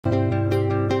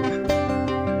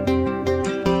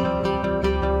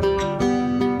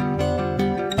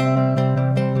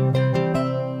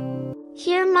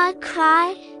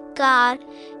God,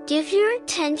 give your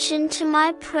attention to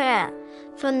my prayer.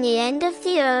 From the end of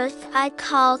the earth I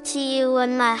call to you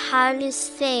when my heart is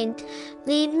faint.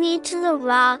 Lead me to the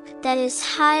rock that is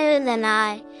higher than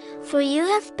I. For you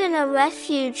have been a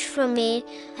refuge for me,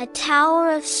 a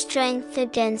tower of strength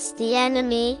against the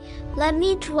enemy. Let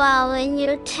me dwell in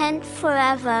your tent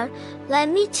forever. Let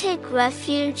me take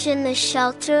refuge in the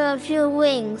shelter of your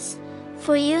wings.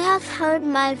 For you have heard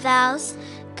my vows,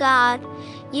 God.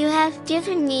 You have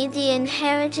given me the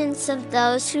inheritance of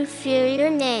those who fear your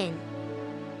name.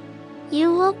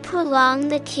 You will prolong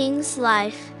the king's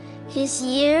life. His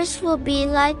years will be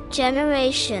like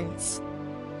generations.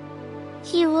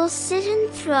 He will sit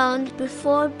enthroned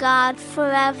before God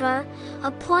forever.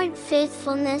 Appoint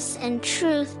faithfulness and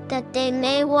truth that they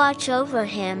may watch over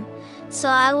him. So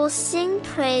I will sing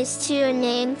praise to your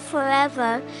name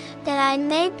forever, that I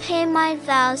may pay my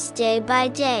vows day by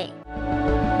day.